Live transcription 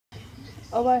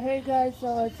Alright, hey guys, so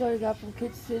I got from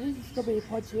Kid City. This is gonna be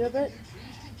part 2 of it.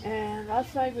 And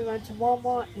last night we went to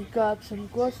Walmart and got some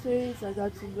groceries. I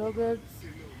got some yogurts.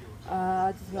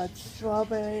 I just got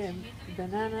strawberry and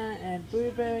banana and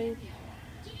blueberry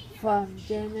from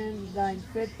Damon Line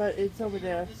Fit, but it's over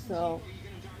there. So,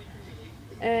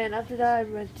 and after that I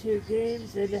went to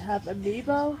games and they have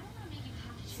Amiibo.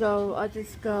 So I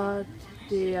just got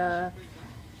the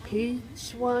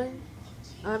peach one.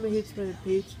 I'm a huge fan of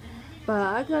peach, but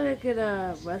I gotta get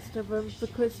a rest of them for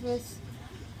Christmas.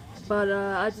 But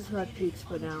I just got Peach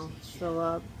for now.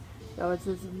 So that was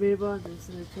just Amiibo and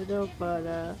just Nintendo.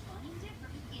 But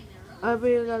I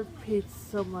really love Peach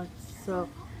so much. So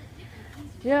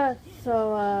yeah.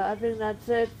 So I think that's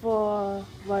it for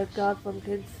what I got from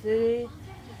Kansas City.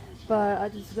 But I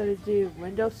just gotta do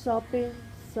window shopping.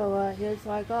 So here's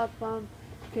what I got from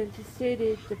Kansas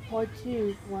City, the part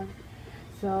 2 one.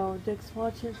 So thanks for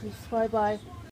watching. Please bye bye.